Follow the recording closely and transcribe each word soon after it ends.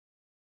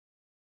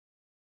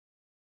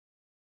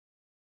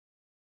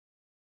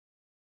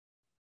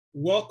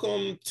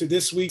Welcome to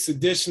this week's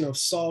edition of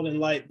Salt and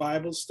Light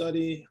Bible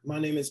Study. My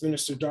name is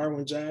Minister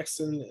Darwin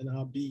Jackson, and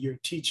I'll be your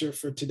teacher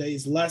for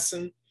today's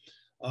lesson.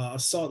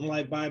 Salt and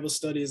Light Bible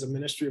Study is a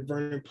ministry of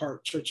Vernon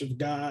Park Church of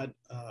God,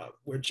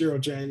 where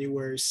Gerald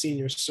January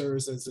Sr.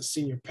 serves as the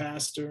senior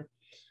pastor.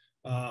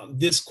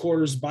 This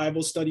quarter's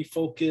Bible study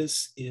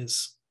focus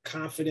is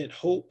Confident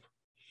Hope.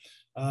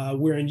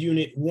 We're in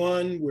Unit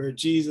 1, where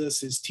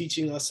Jesus is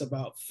teaching us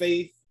about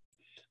faith.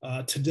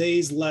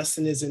 Today's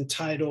lesson is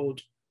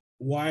entitled,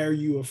 Why Are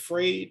You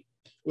Afraid?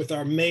 With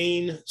our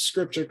main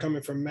scripture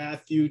coming from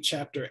Matthew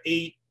chapter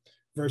 8,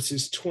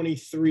 verses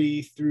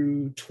 23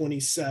 through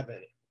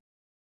 27.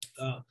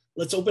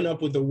 Let's open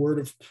up with a word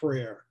of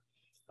prayer.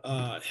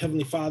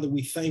 Heavenly Father,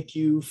 we thank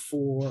you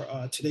for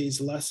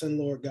today's lesson,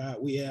 Lord God.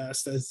 We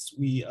ask as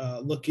we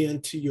look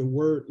into your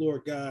word,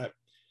 Lord God,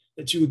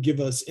 that you would give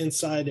us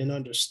insight and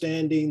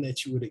understanding,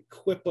 that you would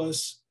equip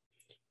us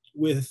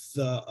with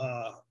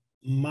the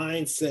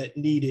mindset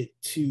needed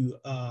to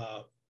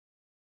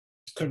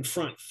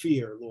confront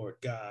fear, Lord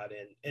God,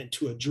 and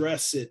to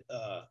address it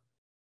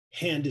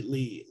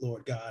handedly,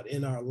 Lord God,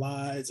 in our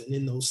lives and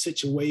in those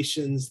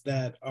situations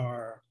that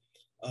are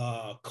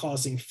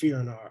causing fear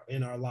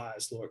in our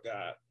lives, Lord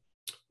God.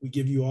 We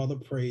give you all the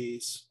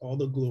praise, all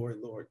the glory,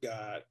 Lord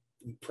God.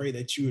 We pray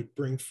that you would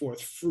bring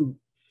forth fruit.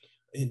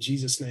 In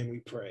Jesus' name we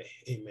pray,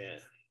 amen.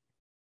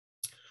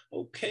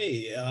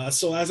 Okay,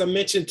 so as I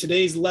mentioned,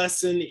 today's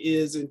lesson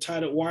is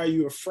entitled, Why Are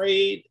You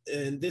Afraid?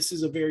 And this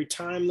is a very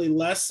timely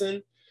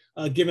lesson,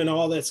 given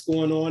all that's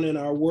going on in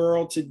our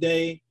world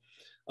today,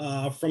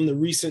 from the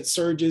recent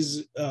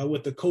surges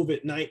with the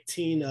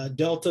COVID-19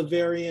 Delta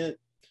variant,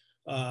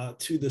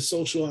 to the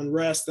social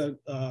unrest that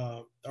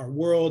our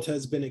world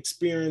has been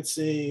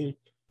experiencing,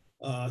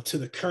 to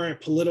the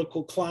current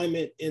political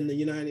climate in the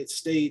United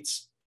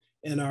States,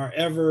 and our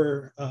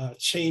ever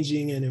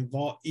changing and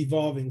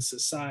evolving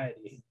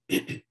society.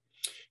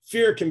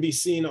 Fear can be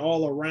seen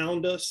all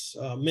around us.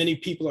 Many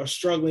people are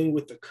struggling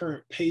with the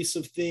current pace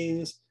of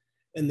things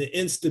and the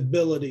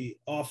instability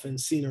often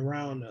seen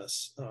around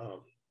us.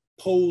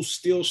 Polls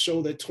still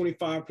show that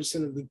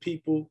 25% of the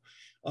people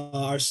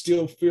are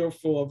still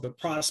fearful of the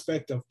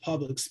prospect of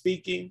public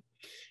speaking,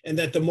 and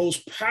that the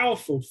most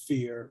powerful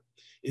fear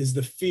is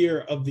the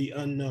fear of the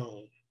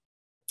unknown.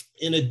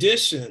 In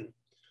addition,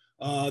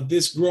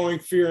 this growing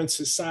fear in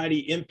society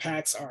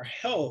impacts our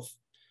health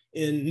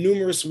in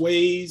numerous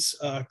ways,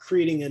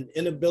 creating an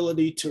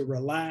inability to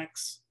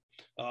relax,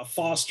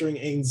 fostering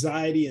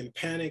anxiety and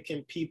panic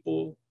in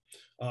people.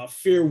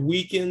 Fear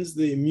weakens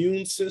the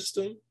immune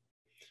system,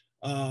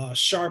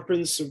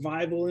 sharpens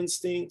survival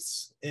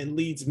instincts, and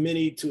leads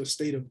many to a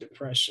state of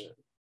depression.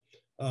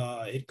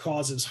 It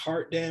causes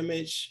heart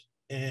damage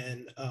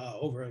and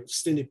over an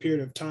extended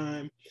period of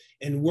time,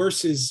 and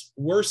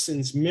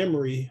worsens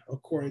memory,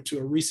 according to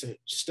a recent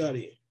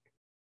study.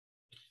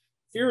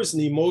 Fear is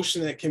an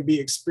emotion that can be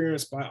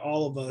experienced by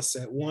all of us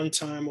at one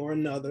time or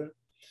another.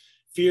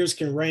 Fears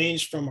can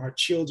range from our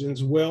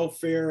children's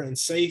welfare and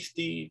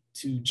safety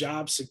to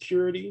job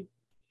security,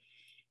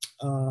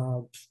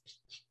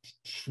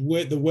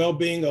 with the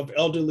well-being of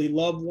elderly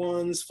loved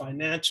ones,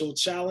 financial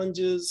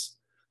challenges,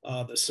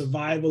 the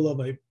survival of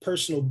a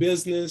personal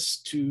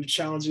business, to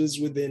challenges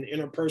within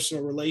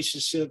interpersonal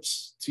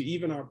relationships, to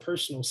even our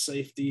personal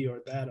safety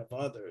or that of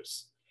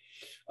others.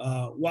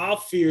 While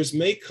fears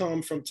may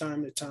come from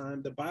time to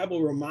time, the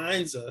Bible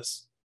reminds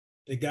us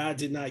that God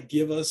did not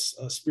give us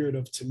a spirit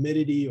of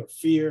timidity or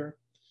fear,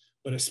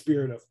 but a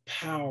spirit of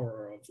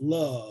power, of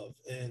love,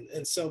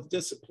 and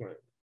self-discipline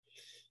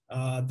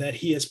that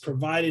he has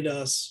provided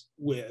us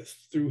with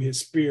through his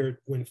spirit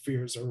when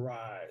fears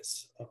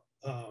arise.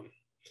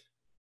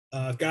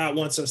 God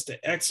wants us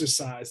to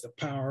exercise the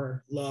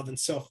power, love, and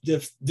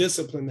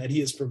self-discipline that he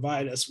has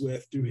provided us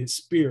with through his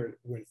spirit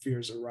when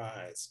fears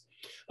arise.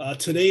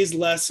 Today's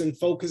lesson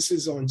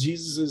focuses on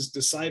Jesus's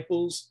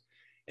disciples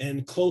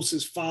and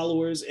closest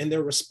followers and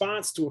their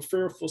response to a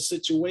fearful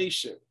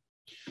situation.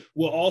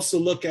 We'll also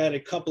look at a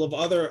couple of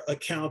other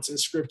accounts in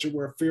scripture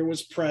where fear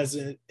was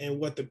present and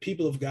what the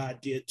people of God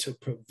did to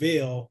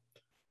prevail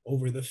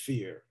over the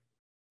fear.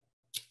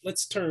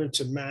 Let's turn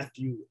to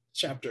Matthew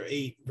chapter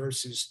 8,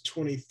 verses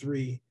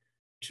 23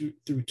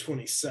 through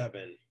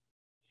 27.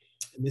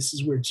 And this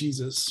is where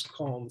Jesus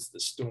calms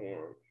the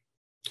storm.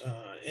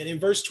 And in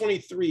verse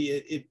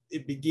 23,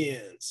 it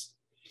begins.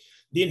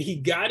 Then he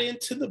got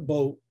into the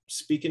boat,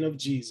 speaking of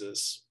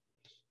Jesus,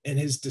 and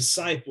his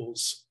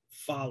disciples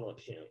followed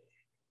him.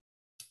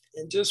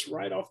 And just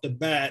right off the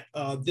bat,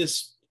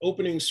 this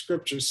opening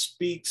scripture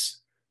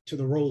speaks to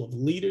the role of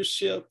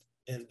leadership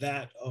and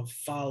that of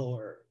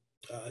follower.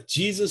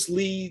 Jesus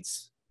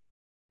leads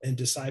and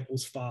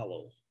disciples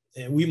follow,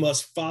 and we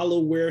must follow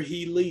where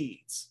he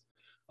leads.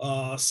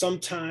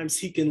 Sometimes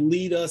he can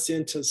lead us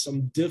into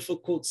some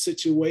difficult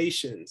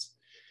situations.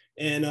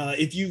 And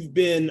if you've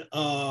been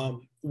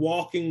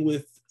walking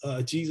with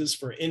Jesus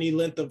for any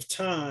length of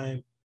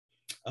time,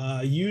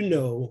 you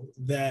know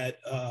that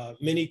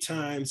many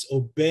times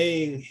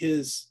obeying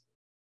his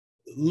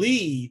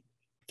lead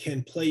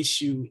can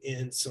place you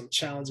in some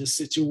challenging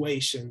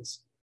situations.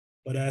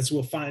 But as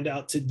we'll find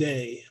out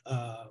today,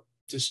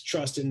 just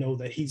trust and know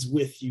that he's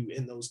with you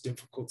in those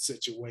difficult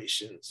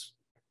situations.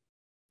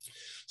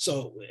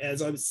 So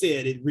as I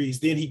said, it reads,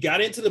 then he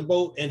got into the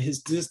boat and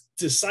his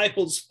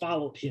disciples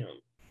followed him.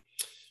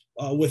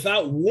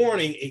 Without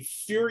warning, a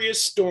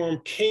furious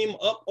storm came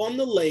up on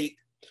the lake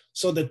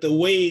so that the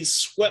waves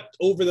swept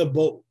over the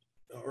boat.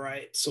 All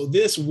right. So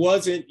this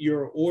wasn't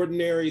your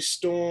ordinary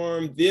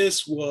storm.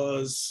 This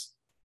was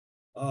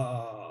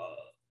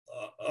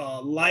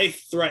a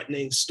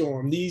life-threatening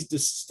storm. These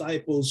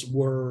disciples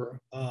were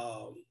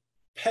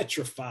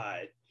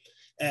petrified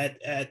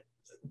at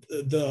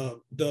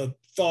the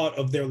thought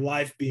of their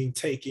life being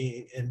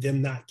taken and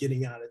them not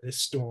getting out of this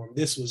storm.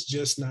 This was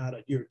just not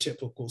your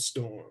typical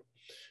storm.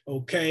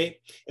 Okay.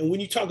 And when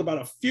you talk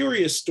about a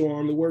furious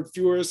storm, the word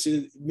furious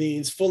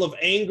means full of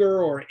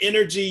anger or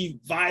energy,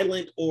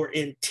 violent or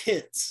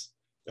intense.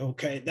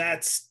 Okay.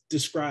 That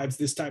describes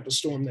this type of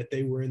storm that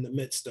they were in the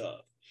midst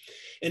of.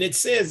 And it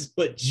says,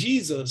 but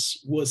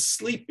Jesus was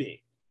sleeping.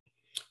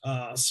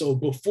 So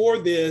before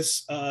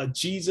this,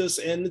 Jesus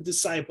and the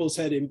disciples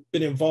had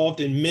been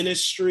involved in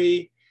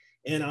ministry.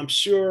 And I'm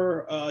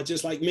sure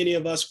just like many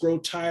of us grow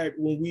tired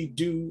when we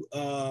do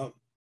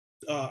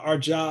our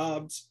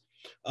jobs,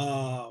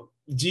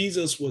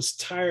 Jesus was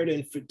tired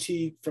and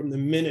fatigued from the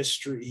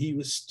ministry. He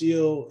was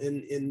still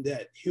in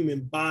that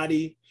human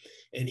body,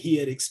 and he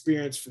had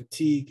experienced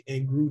fatigue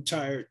and grew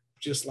tired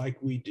just like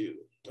we do.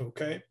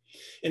 Okay.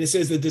 And it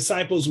says the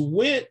disciples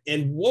went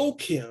and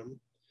woke him,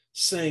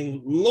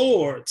 saying,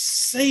 Lord,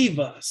 save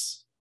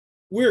us.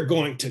 We're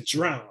going to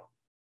drown.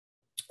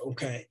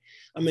 Okay.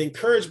 I'm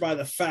encouraged by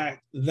the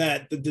fact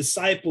that the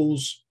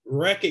disciples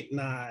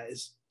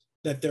recognized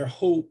that their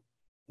hope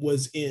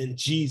was in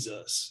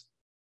Jesus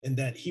and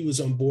that he was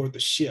on board the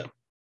ship.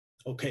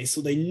 Okay.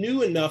 So they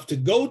knew enough to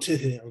go to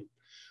him,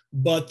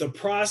 but the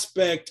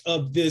prospect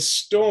of this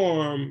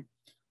storm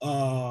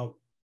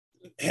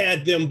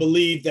had them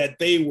believe that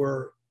they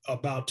were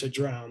about to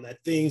drown,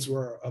 that things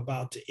were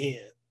about to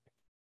end.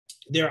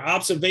 Their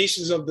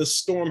observations of the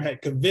storm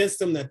had convinced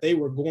them that they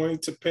were going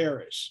to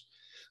perish.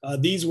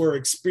 These were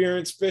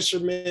experienced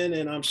fishermen,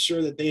 and I'm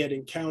sure that they had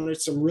encountered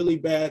some really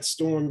bad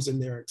storms in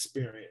their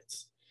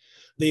experience.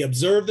 They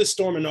observed the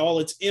storm in all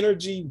its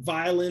energy,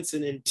 violence,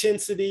 and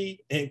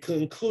intensity, and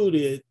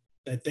concluded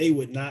that they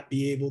would not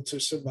be able to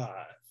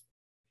survive.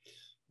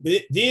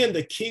 Then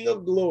the King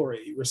of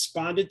Glory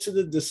responded to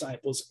the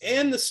disciples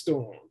and the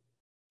storm.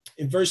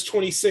 In verse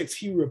 26,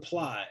 he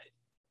replied,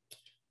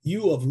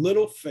 "You of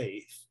little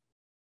faith,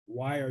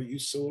 why are you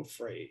so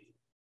afraid?"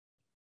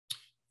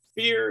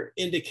 Fear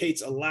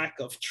indicates a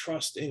lack of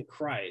trust in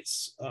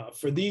Christ.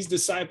 For these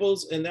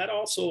disciples, and that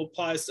also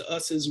applies to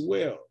us as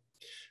well.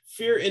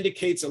 Fear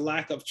indicates a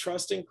lack of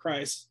trust in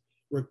Christ.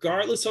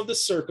 Regardless of the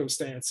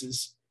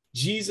circumstances,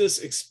 Jesus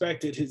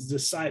expected his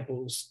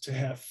disciples to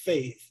have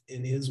faith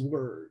in his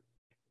word.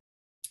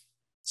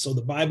 So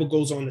the Bible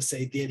goes on to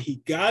say, then he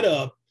got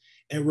up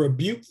and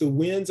rebuked the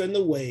winds and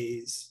the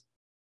waves,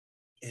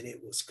 and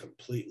it was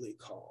completely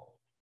calm.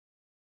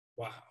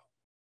 Wow.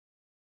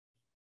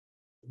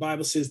 The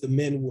Bible says the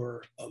men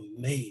were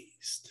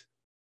amazed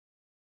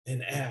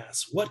and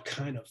asked, what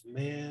kind of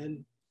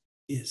man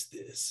is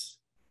this?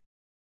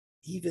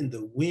 Even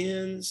the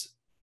winds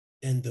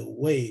and the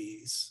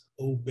waves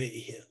obey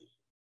him.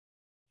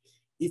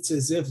 It's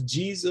as if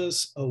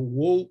Jesus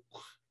awoke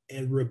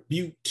and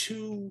rebuked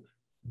two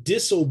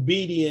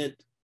disobedient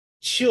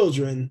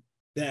children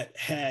that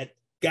had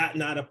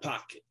gotten out of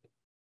pocket.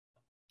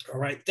 All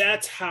right,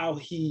 that's how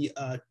he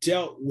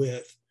dealt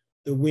with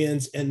the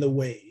winds and the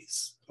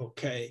waves.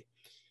 Okay,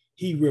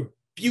 he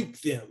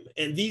rebuked them.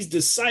 And these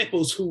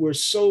disciples who were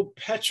so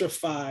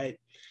petrified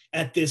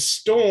at this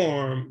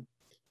storm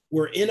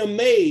were in a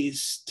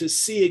maze to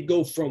see it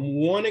go from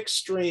one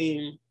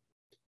extreme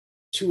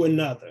to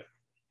another.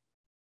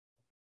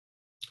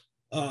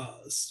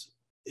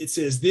 It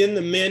says, then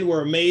the men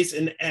were amazed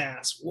and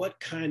asked, what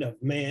kind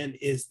of man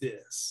is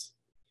this?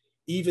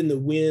 Even the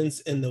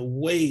winds and the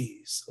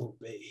waves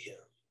obey him.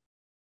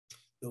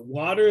 The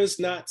water is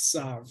not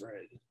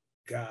sovereign,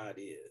 God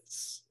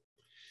is.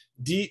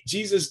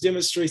 Jesus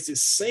demonstrates the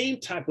same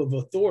type of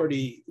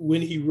authority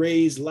when he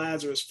raised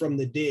Lazarus from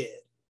the dead.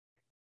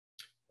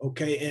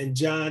 Okay, in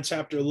John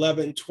chapter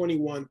 11,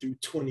 21 through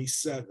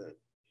 27.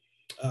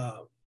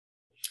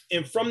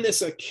 And from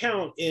this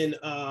account in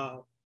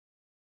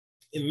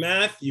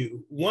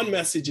Matthew, one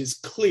message is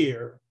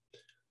clear.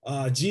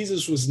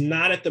 Jesus was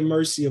not at the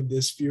mercy of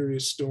this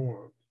furious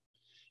storm.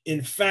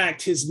 In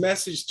fact, his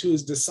message to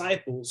his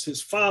disciples,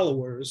 his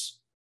followers,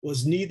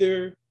 was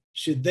neither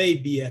should they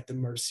be at the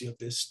mercy of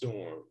this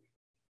storm.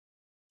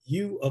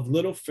 You of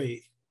little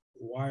faith,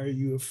 why are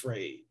you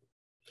afraid?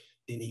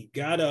 Then he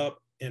got up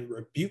and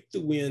rebuked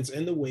the winds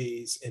and the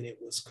waves, and it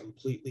was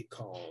completely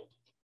calm.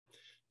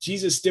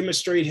 Jesus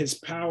demonstrated his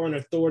power and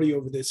authority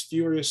over this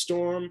furious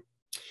storm.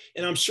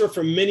 And I'm sure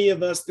for many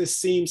of us, this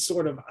seems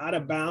sort of out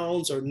of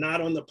bounds or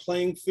not on the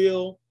playing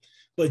field.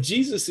 But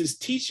Jesus is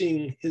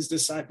teaching his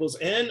disciples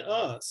and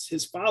us,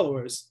 his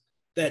followers,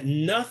 that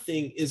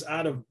nothing is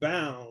out of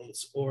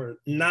bounds or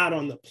not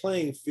on the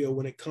playing field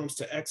when it comes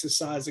to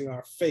exercising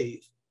our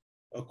faith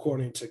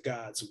according to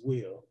God's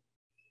will.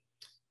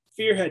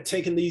 Fear had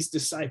taken these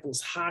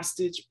disciples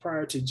hostage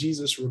prior to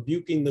Jesus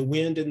rebuking the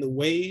wind and the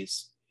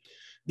waves.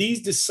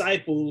 These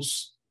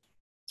disciples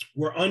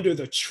were under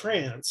the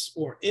trance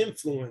or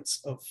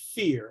influence of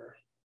fear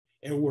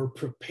and were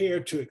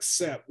prepared to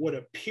accept what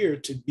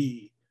appeared to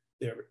be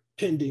their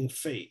pending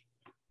fate.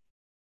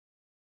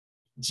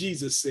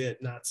 Jesus said,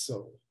 not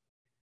so.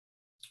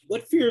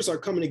 What fears are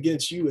coming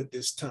against you at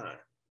this time?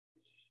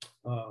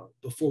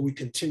 Before we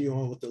continue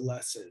on with the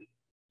lesson,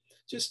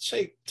 just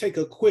take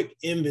a quick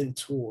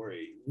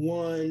inventory,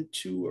 1,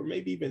 2, or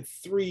maybe even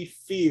 3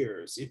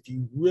 fears, if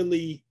you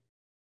really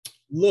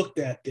looked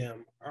at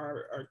them,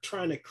 are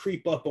trying to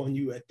creep up on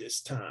you at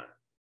this time.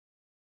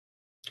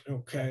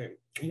 Okay,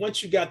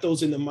 once you got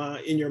those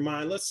in your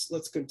mind,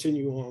 let's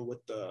continue on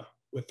with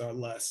our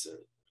lesson.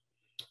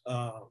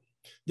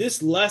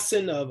 This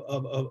lesson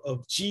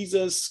of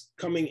Jesus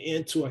coming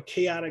into a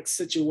chaotic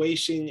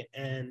situation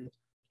and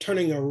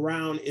turning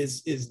around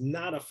is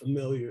not a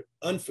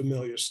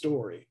unfamiliar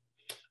story.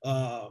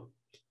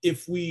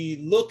 If we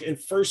look in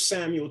 1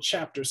 Samuel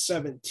chapter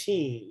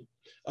 17,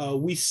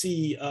 we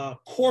see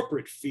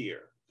corporate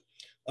fear.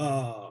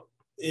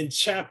 In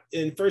 1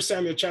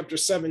 Samuel chapter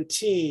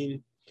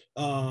 17,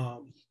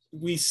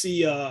 we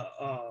see a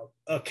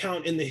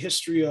account in the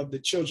history of the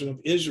children of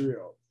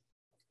Israel,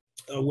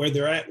 where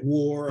they're at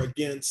war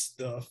against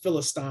the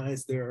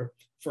Philistines, their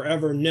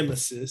forever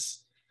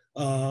nemesis.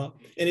 And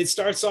it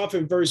starts off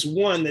in verse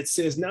 1 that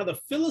says, now the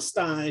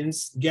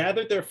Philistines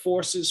gathered their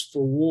forces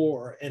for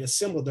war and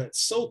assembled at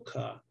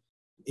Soka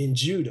in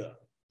Judah.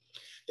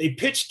 They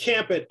pitched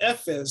camp at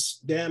Ephes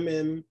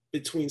Dammim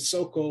between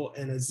Soko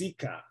and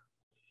Azekah.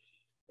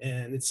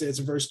 And it says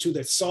in verse 2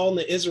 that Saul and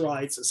the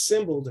Israelites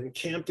assembled and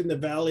camped in the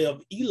valley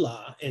of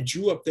Elah and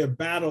drew up their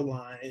battle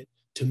line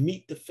to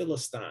meet the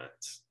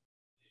Philistines.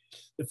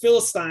 The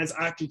Philistines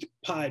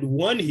occupied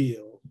one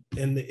hill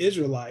and the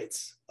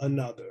Israelites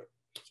another,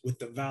 with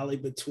the valley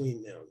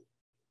between them.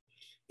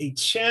 A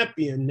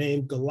champion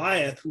named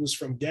Goliath, who was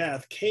from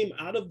Gath, came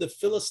out of the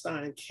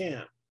Philistine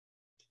camp.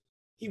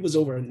 He was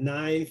over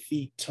 9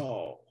 feet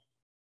tall.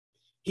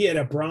 He had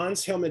a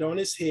bronze helmet on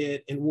his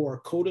head and wore a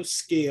coat of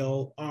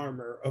scale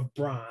armor of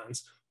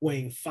bronze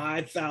weighing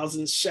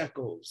 5,000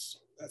 shekels.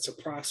 That's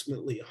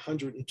approximately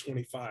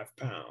 125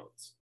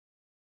 pounds.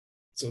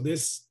 So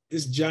this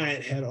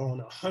giant had on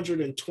a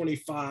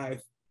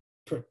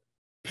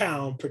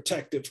 125-pound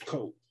protective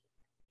coat.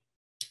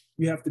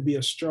 You have to be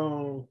a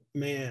strong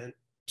man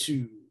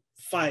to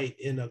fight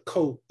in a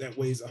coat that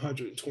weighs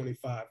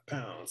 125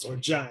 pounds, or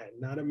giant,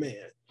 not a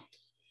man.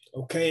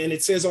 Okay, and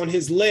it says on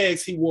his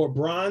legs, he wore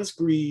bronze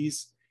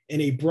greaves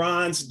and a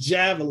bronze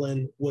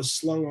javelin was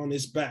slung on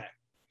his back.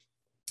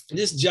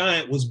 This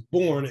giant was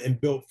born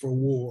and built for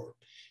war.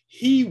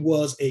 He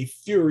was a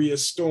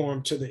furious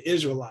storm to the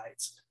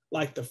Israelites,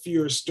 like the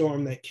furious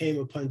storm that came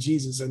upon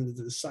Jesus and the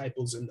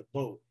disciples in the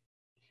boat.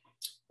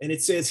 And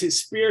it says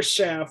his spear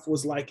shaft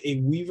was like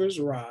a weaver's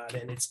rod,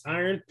 and its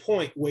iron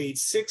point weighed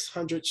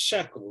 600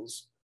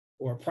 shekels,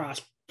 or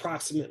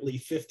approximately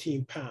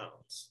 15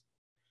 pounds.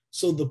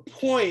 So the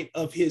point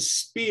of his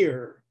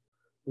spear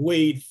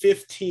weighed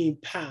 15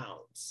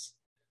 pounds.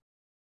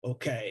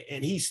 Okay,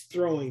 and he's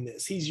throwing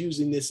this. He's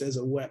using this as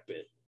a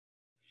weapon.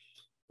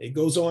 It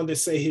goes on to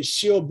say his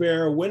shield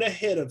bearer went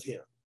ahead of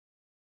him.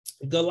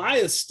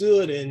 Goliath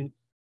stood and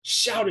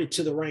shouted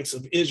to the ranks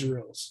of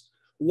Israel's,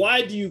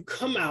 why do you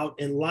come out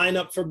and line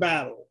up for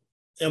battle?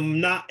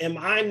 Am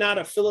I not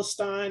a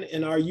Philistine,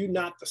 and are you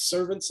not the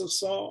servants of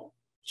Saul?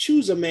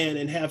 Choose a man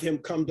and have him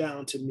come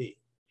down to me.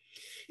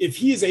 If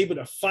he is able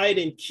to fight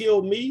and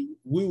kill me,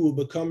 we will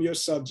become your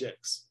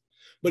subjects.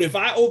 But if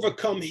I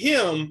overcome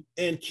him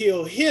and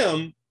kill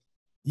him,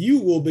 you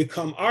will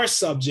become our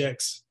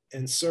subjects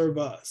and serve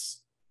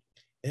us.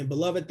 And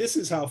beloved, this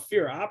is how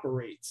fear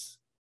operates.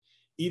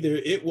 Either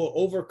it will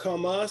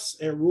overcome us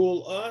and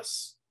rule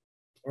us,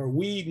 or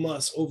we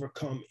must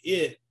overcome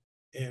it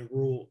and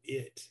rule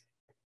it.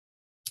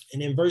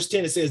 And in verse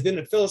 10, it says, then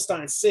the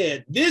Philistines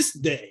said, this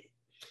day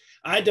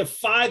I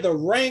defy the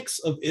ranks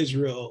of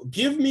Israel.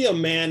 Give me a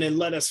man and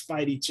let us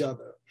fight each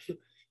other.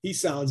 He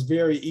sounds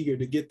very eager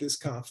to get this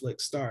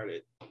conflict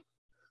started.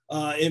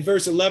 In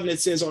verse 11, it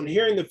says, on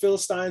hearing the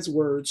Philistines'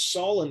 words,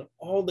 Saul and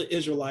all the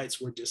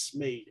Israelites were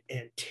dismayed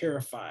and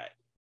terrified.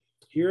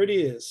 Here it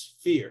is,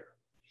 fear.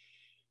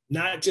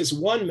 Not just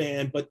one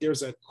man, but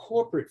there's a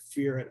corporate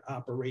fear in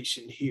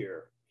operation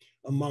here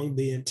among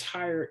the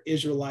entire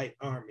Israelite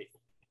army.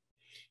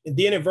 And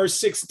then in verse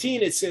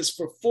 16, it says,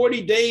 for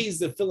 40 days,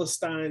 the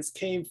Philistine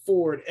came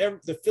forward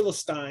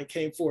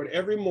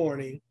every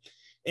morning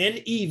and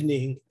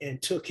evening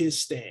and took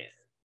his stand.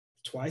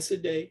 Twice a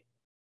day,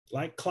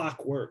 like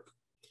clockwork.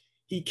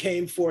 He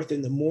came forth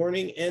in the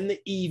morning and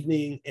the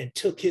evening and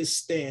took his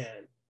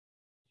stand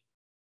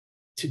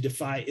to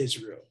defy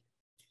Israel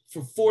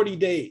for 40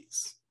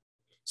 days.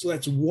 So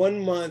that's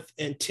 1 month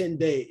and 10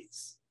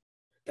 days.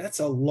 That's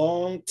a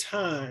long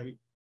time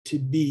to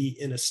be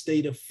in a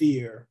state of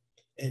fear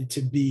and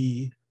to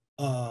be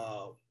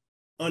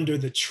under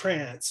the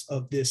trance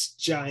of this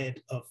giant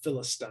of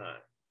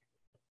Philistine.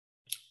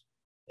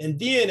 And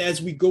then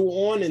as we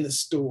go on in the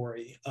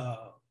story,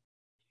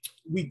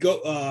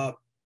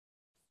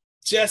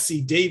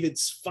 Jesse,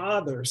 David's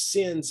father,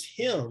 sends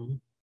him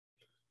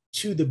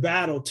to the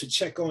battle to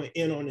check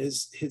in on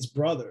his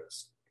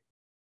brothers.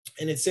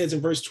 And it says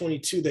in verse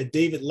 22 that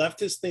David left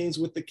his things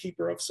with the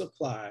keeper of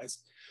supplies,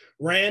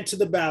 ran to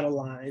the battle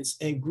lines,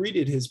 and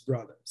greeted his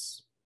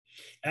brothers.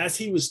 As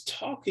he was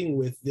talking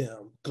with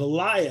them,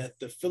 Goliath,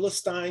 the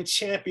Philistine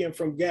champion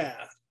from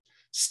Gath,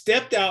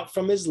 stepped out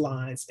from his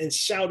lines and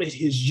shouted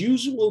his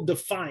usual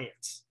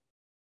defiance,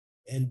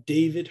 and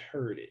David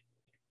heard it.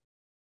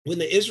 When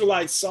the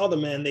Israelites saw the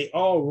man, they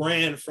all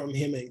ran from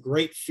him in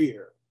great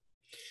fear.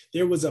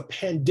 There was a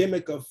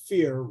pandemic of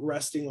fear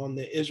resting on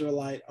the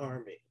Israelite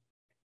army.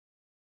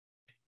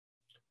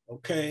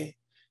 Okay.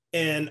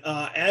 And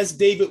as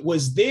David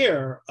was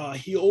there,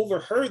 he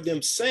overheard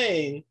them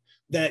saying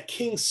that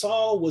King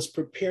Saul was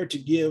prepared to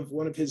give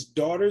one of his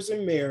daughters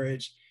in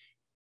marriage,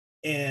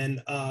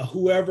 and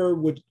whoever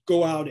would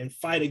go out and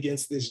fight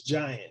against this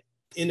giant.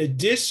 In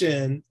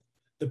addition,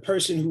 the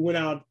person who went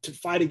out to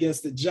fight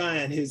against the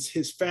giant,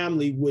 his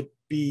family would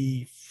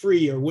be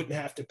free or wouldn't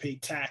have to pay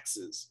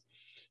taxes.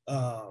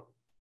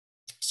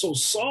 So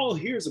Saul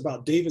hears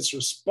about David's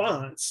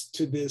response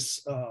to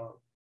this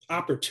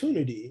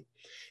opportunity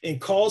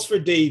and calls for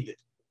David.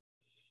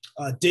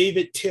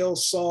 David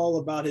tells Saul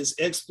about his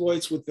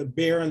exploits with the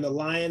bear and the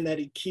lion that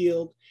he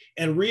killed,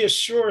 and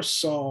reassures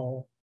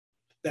Saul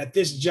that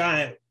this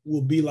giant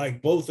will be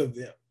like both of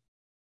them.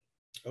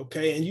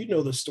 Okay, and you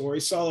know the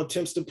story. Saul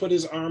attempts to put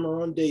his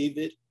armor on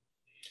David,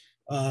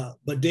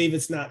 but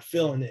David's not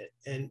feeling it,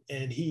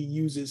 and he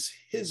uses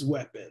his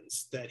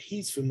weapons that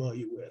he's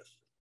familiar with.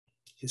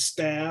 His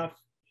staff,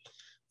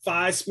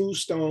 5 smooth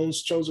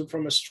stones chosen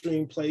from a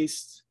stream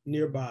placed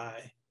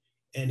nearby,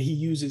 and he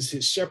uses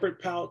his shepherd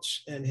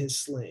pouch and his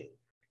sling.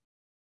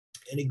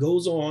 And it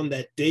goes on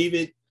that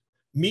David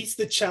meets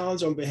the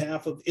challenge on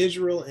behalf of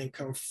Israel and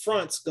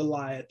confronts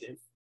Goliath in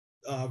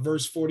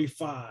verse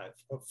 45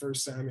 of 1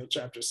 Samuel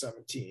chapter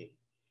 17.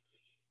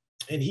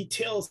 And he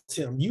tells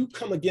him, "You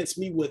come against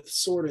me with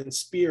sword and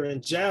spear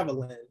and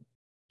javelin,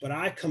 but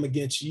I come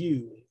against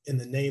you in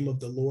the name of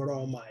the Lord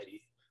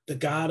Almighty, the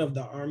God of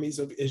the armies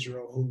of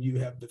Israel, whom you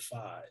have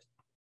defied.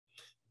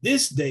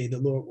 This day the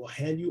Lord will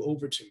hand you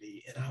over to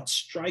me, and I'll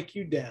strike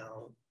you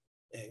down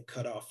and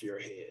cut off your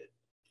head.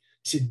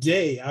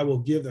 Today I will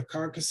give the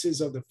carcasses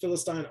of the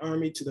Philistine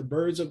army to the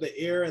birds of the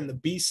air and the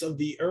beasts of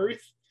the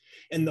earth,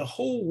 and the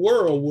whole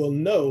world will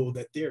know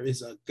that there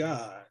is a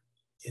God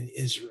in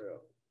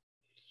Israel.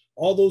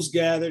 All those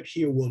gathered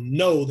here will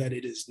know that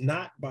it is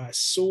not by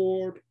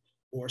sword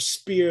or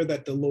spear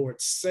that the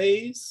Lord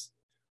saves,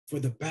 for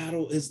the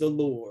battle is the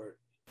Lord,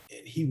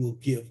 and he will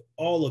give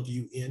all of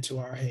you into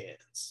our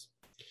hands."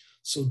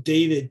 So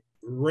David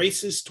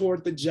races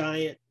toward the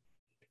giant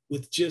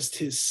with just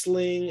his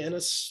sling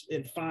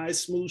and 5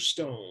 smooth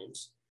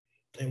stones.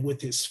 And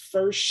with his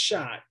first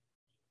shot,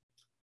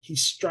 he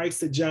strikes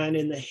the giant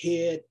in the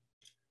head,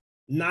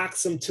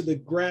 knocks him to the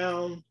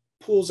ground,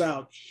 pulls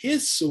out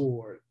his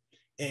sword,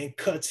 and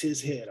cuts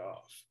his head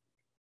off.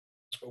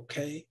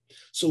 Okay,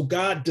 so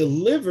God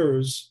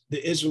delivers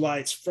the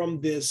Israelites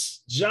from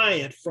this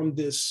giant, from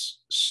this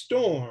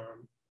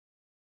storm,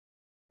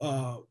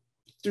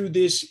 through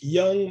this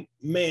young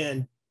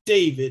man,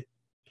 David,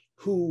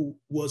 who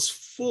was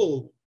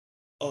full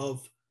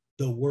of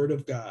the word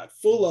of God,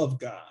 full of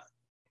God.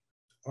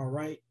 All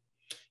right.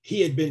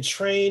 He had been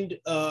trained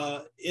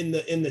in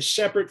the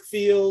shepherd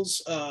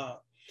fields,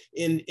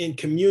 in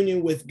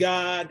communion with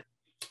God.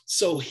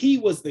 So he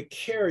was the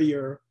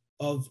carrier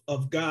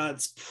of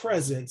God's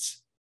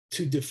presence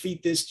to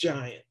defeat this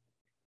giant.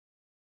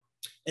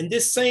 And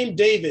this same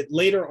David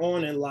later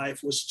on in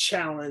life was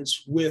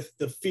challenged with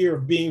the fear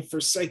of being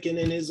forsaken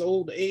in his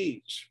old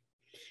age.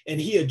 And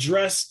he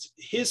addressed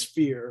his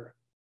fear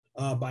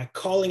by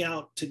calling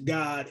out to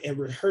God and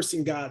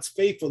rehearsing God's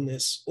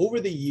faithfulness over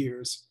the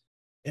years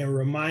and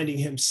reminding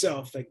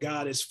himself that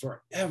God is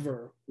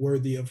forever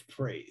worthy of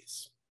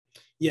praise.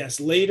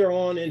 Yes, later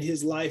on in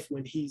his life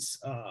when he's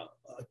a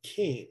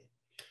king,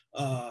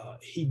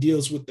 he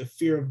deals with the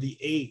fear of the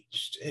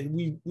aged. And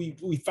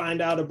we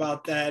find out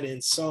about that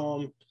in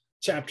Psalm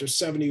chapter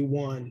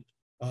 71,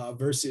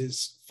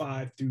 verses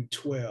 5 through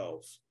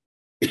 12.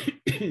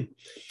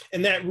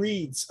 And that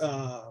reads,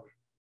 "For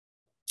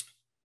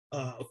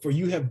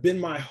you have been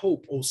my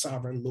hope, O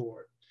sovereign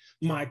Lord,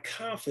 my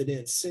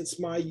confidence since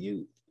my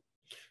youth.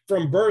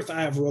 From birth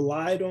I have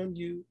relied on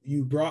you.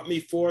 You brought me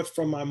forth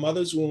from my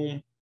mother's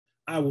womb.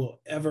 I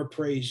will ever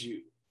praise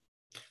you.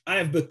 I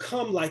have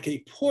become like a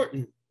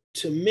portent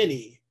to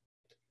many,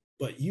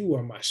 but you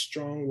are my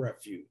strong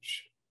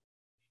refuge."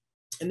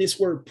 And this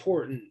word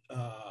portent,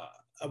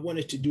 I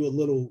wanted to do a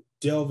little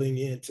delving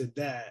into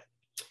that.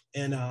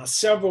 And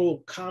several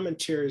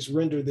commentaries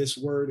render this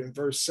word in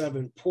verse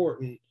 7,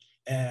 portent,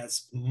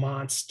 as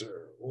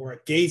monster or a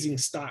gazing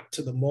stock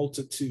to the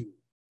multitude.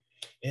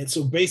 And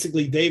so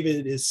basically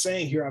David is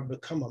saying here, I've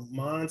become a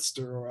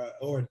monster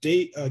or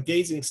a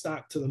gazing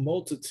stock to the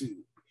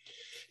multitude.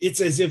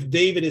 It's as if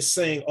David is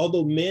saying,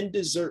 although men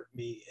desert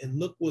me and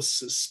look with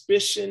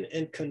suspicion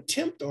and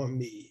contempt on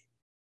me,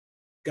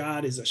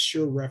 God is a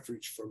sure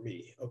refuge for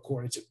me,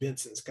 according to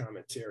Benson's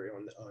commentary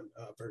on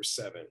verse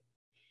 7.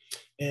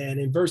 And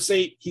in verse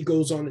 8, he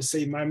goes on to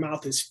say, my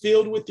mouth is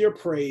filled with your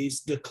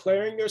praise,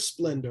 declaring your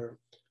splendor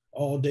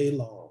all day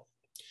long.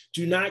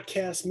 Do not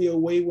cast me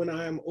away when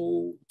I am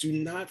old. Do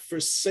not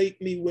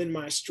forsake me when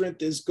my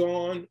strength is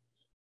gone,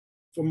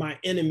 for my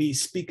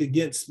enemies speak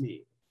against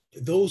me.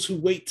 Those who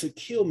wait to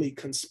kill me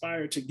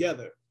conspire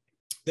together.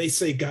 They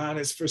say, God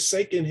has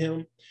forsaken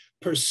him.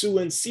 Pursue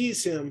and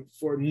seize him,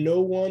 for no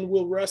one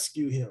will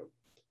rescue him.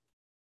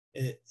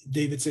 And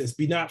David says,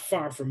 be not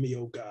far from me,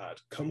 O God.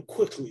 Come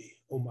quickly,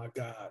 O my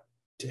God,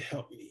 to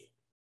help me.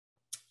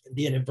 And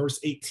then in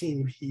verse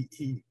 18,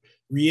 he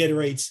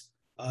reiterates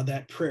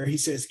that prayer. He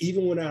says,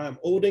 even when I am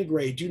old and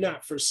gray, do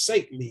not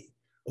forsake me,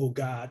 O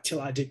God,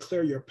 till I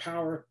declare your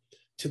power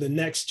to the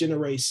next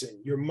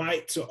generation, your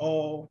might to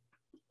all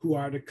who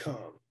are to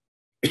come.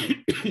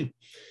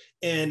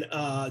 And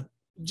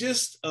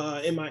just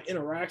in my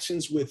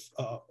interactions with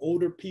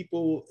older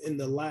people in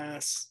the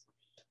last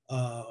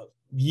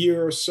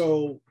year or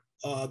so,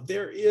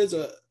 there is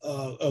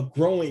a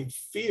growing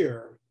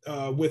fear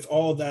with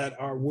all that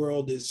our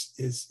world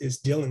is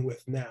dealing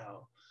with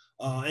now.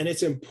 And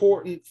it's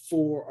important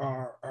for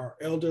our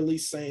elderly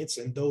saints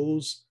and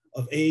those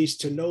of age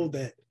to know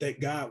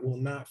that God will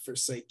not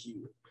forsake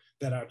you,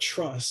 that our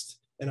trust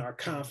and our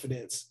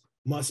confidence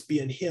must be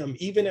in him.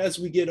 Even as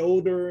we get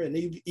older and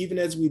even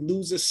as we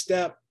lose a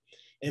step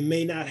and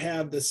may not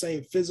have the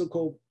same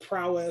physical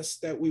prowess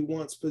that we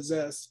once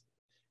possessed,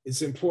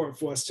 it's important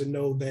for us to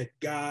know that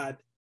God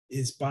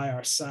is by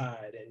our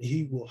side and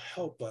he will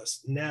help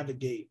us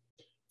navigate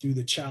through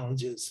the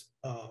challenges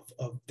of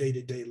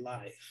day-to-day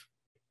life.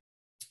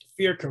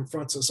 Fear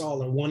confronts us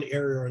all in one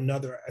area or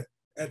another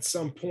at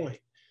some point.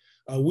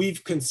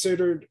 We've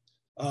considered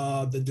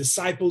the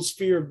disciples'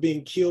 fear of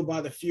being killed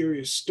by the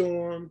furious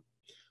storm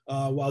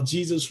while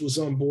Jesus was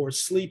on board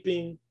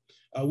sleeping.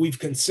 We've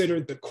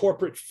considered the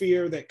corporate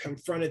fear that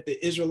confronted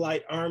the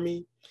Israelite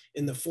army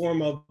in the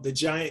form of the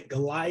giant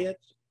Goliath.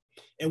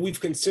 And we've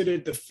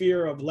considered the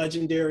fear of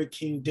legendary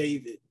King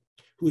David,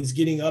 who is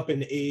getting up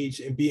in age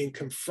and being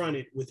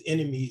confronted with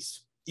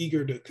enemies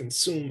eager to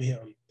consume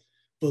him,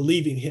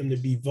 believing him to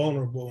be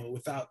vulnerable and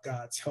without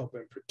God's help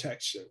and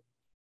protection.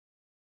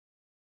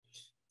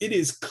 It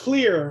is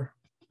clear,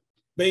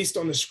 based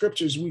on the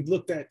scriptures we've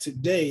looked at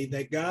today,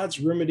 that God's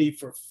remedy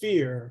for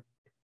fear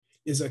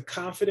is a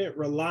confident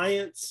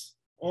reliance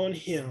on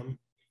him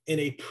and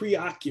a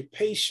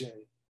preoccupation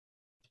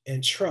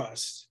and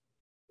trust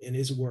in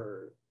his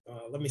word.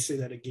 Let me say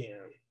that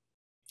again.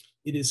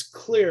 It is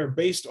clear,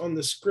 based on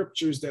the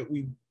scriptures that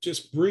we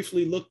just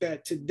briefly looked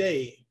at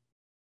today,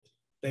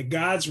 that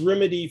God's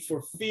remedy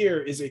for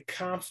fear is a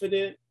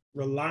confident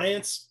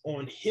reliance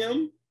on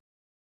him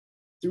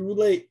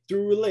through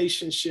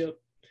relationship,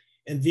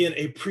 and then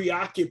a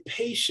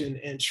preoccupation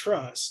and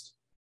trust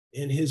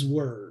in his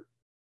word.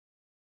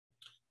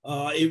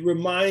 It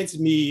reminds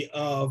me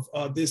of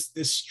this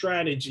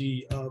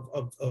strategy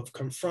of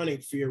confronting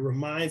fear.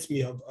 Reminds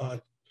me of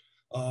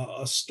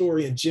a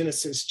story in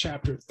Genesis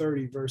chapter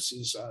 30,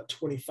 verses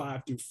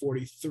 25 through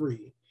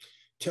 43.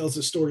 Tells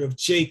the story of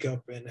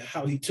Jacob and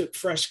how he took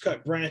fresh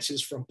cut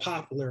branches from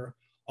poplar,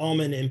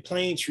 almond, and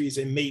plane trees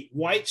and made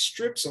white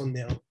strips on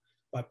them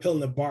by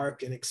peeling the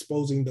bark and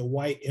exposing the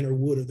white inner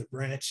wood of the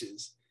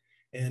branches.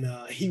 And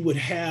he would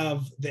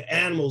have the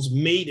animals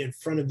mate in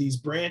front of these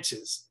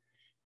branches.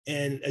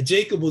 And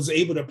Jacob was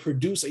able to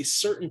produce a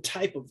certain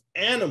type of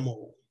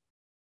animal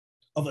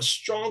of a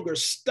stronger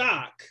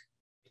stock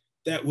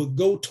that would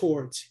go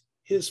towards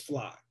his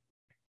flock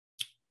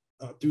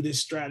through this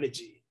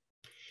strategy.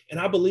 And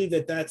I believe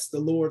that that's the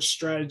Lord's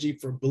strategy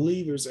for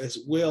believers as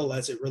well,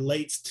 as it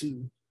relates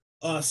to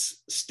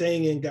us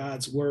staying in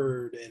God's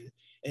word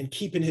and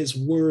keeping his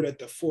word at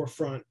the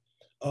forefront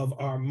of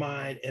our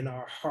mind and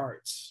our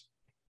hearts,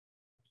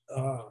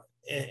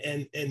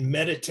 and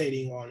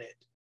meditating on it.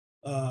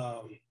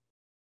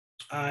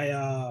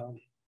 I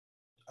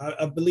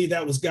believe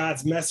that was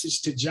God's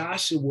message to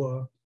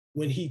Joshua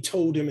when he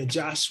told him in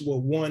Joshua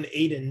 1,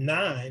 8, and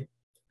 9,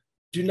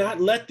 do not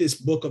let this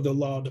book of the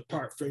law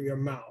depart from your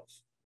mouth.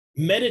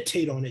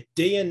 Meditate on it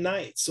day and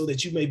night so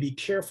that you may be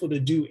careful to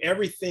do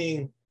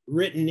everything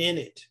written in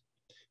it.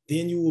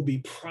 Then you will be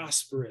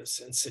prosperous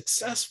and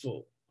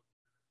successful.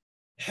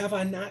 Have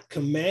I not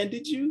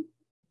commanded you?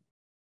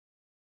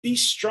 Be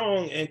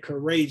strong and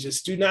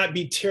courageous. Do not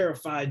be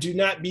terrified. Do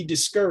not be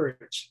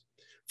discouraged,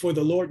 for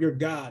the Lord your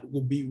God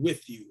will be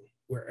with you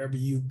wherever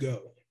you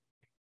go.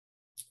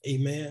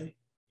 Amen.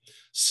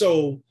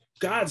 So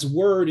God's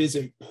word is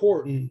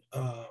important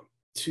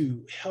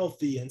to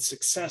healthy and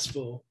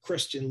successful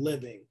Christian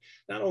living,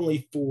 not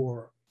only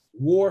for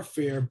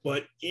warfare,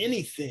 but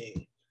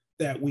anything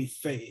that we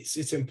face.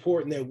 It's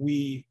important that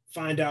we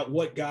find out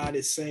what God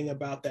is saying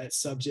about that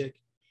subject,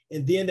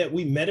 and then that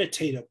we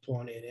meditate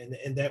upon it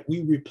and that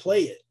we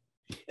replay it.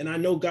 And I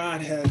know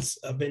God has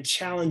been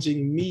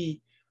challenging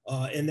me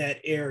in that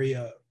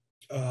area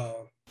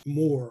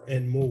more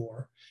and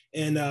more.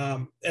 And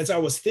as I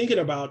was thinking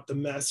about the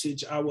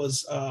message, I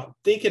was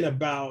thinking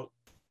about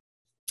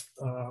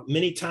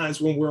many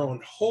times when we're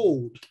on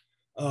hold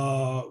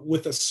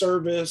with a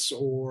service,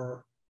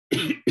 or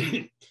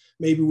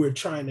maybe we're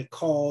trying to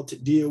call to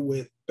deal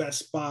with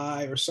Best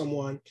Buy or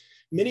someone,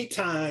 many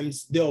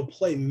times they'll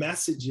play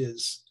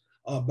messages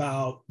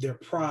about their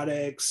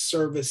products,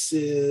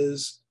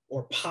 services,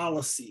 or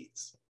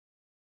policies.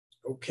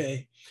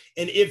 Okay.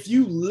 And if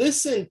you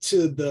listen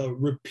to the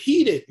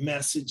repeated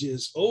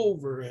messages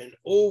over and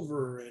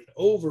over and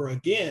over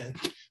again,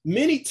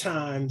 many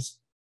times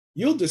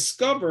you'll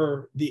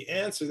discover the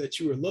answer that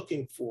you were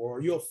looking for,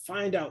 or you'll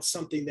find out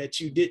something that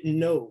you didn't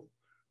know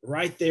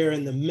right there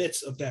in the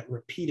midst of that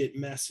repeated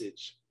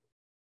message.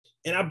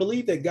 And I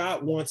believe that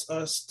God wants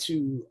us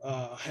to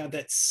have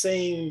that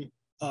same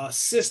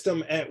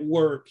system at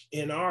work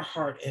in our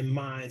heart and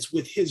minds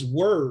with his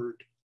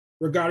word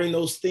regarding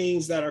those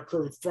things that are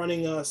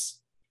confronting us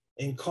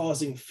and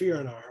causing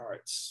fear in our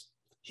hearts.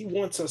 He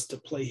wants us to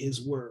play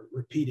his word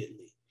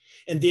repeatedly.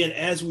 And then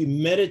as we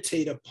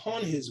meditate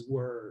upon his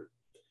word,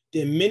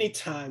 then many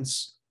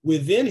times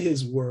within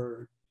his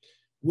word,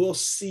 we'll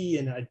see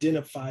and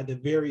identify the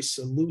very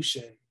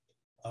solution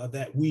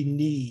that we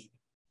need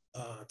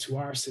to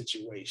our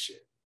situation.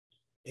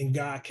 And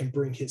God can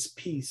bring his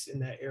peace in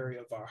that area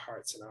of our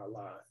hearts and our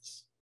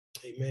lives.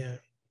 Amen.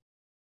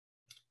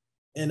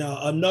 And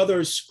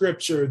another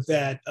scripture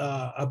that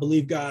I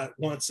believe God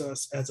wants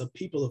us as a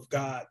people of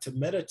God to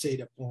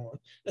meditate upon,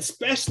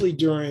 especially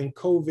during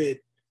COVID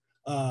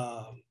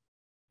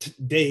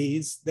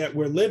days that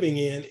we're living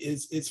in,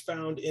 is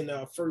found in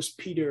 1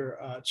 Peter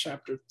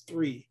chapter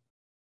 3,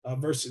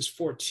 verses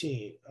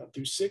 14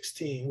 through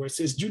 16, where it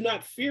says, "Do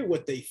not fear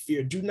what they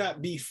fear. Do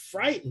not be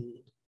frightened,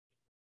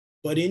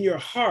 but in your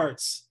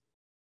hearts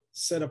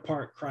set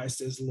apart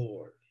Christ as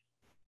Lord."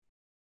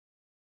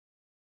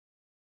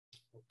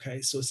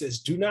 Okay, so it says,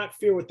 do not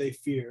fear what they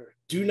fear.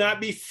 Do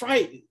not be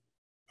frightened,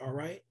 all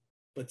right?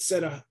 But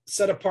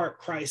set apart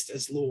Christ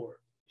as Lord.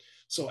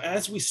 So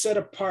as we set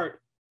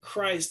apart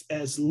Christ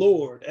as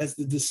Lord, as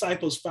the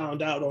disciples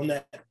found out on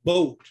that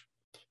boat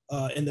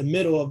in the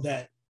middle of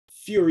that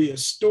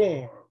furious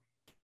storm,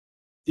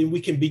 then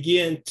we can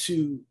begin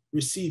to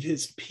receive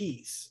his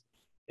peace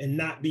and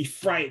not be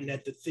frightened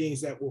at the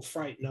things that will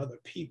frighten other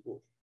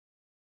people.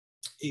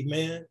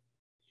 Amen.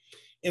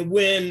 And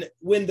when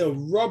the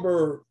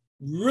rubber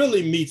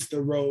really meets the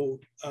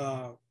road,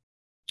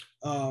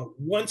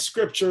 one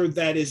scripture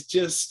that is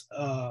just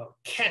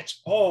catch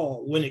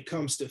all when it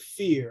comes to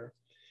fear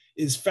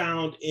is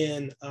found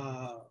in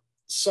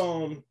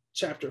Psalm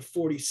chapter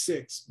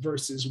 46,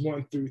 verses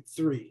 1 through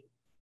 3.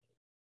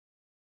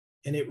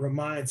 And it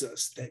reminds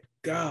us that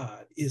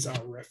God is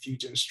our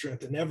refuge and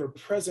strength, an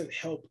ever-present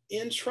help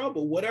in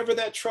trouble. Whatever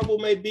that trouble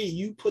may be,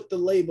 you put the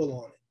label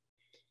on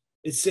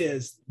it. It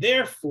says,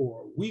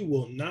 therefore, we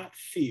will not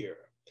fear,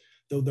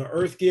 though the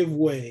earth give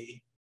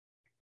way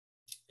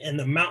and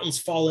the mountains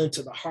fall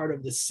into the heart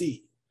of the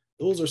sea.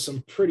 Those are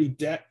some pretty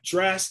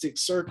drastic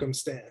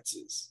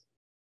circumstances.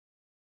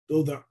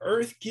 Though the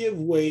earth give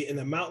way and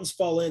the mountains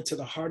fall into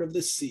the heart of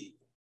the sea,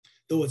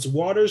 though its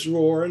waters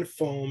roar and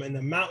foam and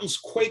the mountains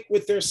quake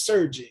with their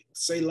surging,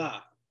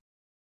 Selah.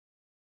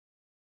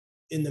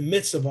 In the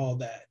midst of all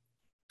that,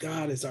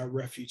 God is our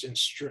refuge and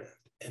strength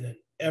and an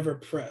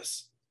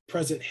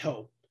ever-present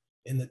help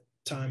in the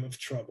time of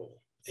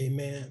trouble.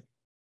 Amen.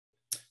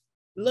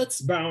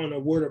 Let's bow in a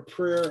word of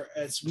prayer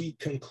as we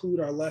conclude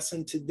our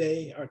lesson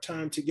today, our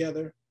time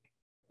together.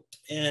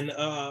 And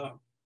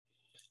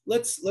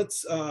let's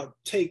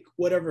take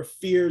whatever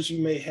fears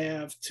you may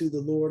have to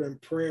the Lord in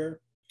prayer.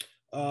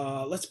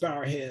 Let's bow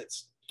our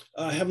heads.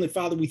 Heavenly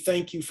Father, we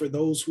thank you for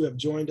those who have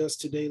joined us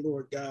today,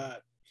 Lord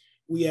God.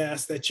 We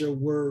ask that your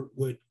word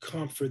would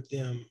comfort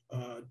them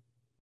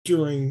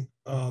during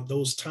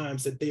those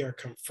times that they are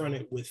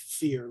confronted with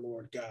fear,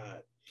 Lord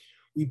God.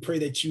 We pray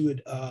that you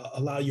would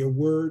allow your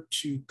word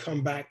to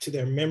come back to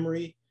their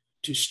memory,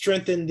 to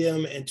strengthen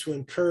them and to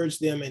encourage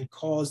them and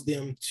cause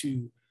them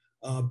to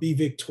be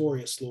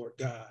victorious, Lord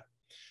God.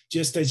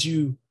 Just as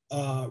you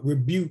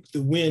rebuke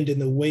the wind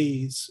and the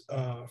waves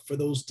for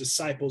those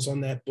disciples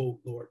on that boat,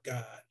 Lord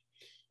God.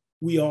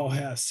 We all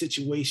have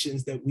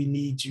situations that we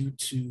need you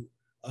to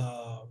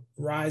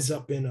rise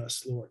up in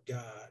us, Lord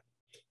God,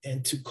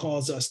 and to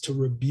cause us to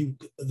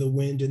rebuke the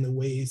wind and the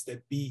waves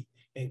that beat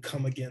and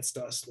come against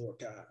us, Lord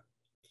God.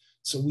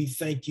 So we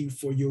thank you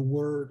for your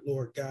word,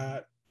 Lord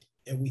God,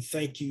 and we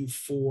thank you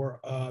for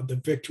the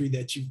victory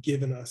that you've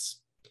given us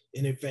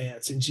in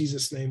advance. In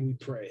Jesus' name we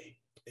pray.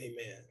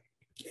 Amen.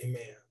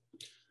 Amen.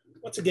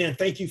 Once again,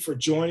 thank you for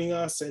joining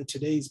us in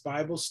today's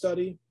Bible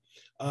study.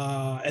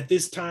 At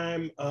this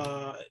time,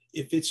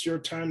 if it's your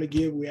time to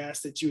give, we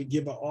ask that you would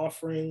give an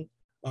offering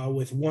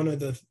with one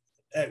of the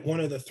at one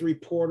of the three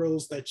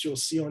portals that you'll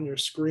see on your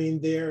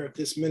screen there. If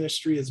this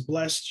ministry has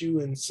blessed you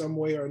in some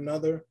way or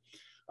another,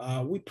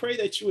 we pray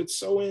that you would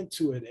sow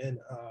into it and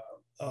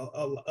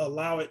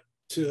allow it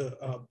to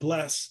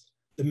bless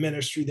the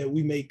ministry, that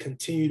we may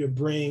continue to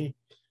bring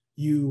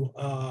you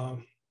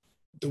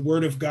the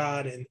word of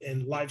God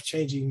and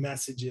life-changing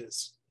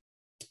messages.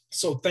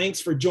 So thanks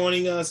for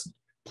joining us.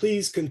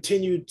 Please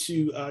continue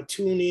to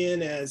tune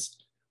in as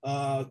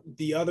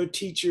the other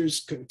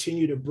teachers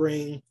continue to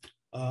bring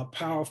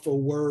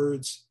powerful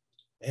words.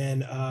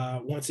 And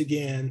once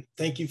again,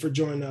 thank you for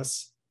joining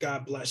us.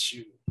 God bless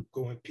you.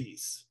 Go in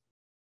peace.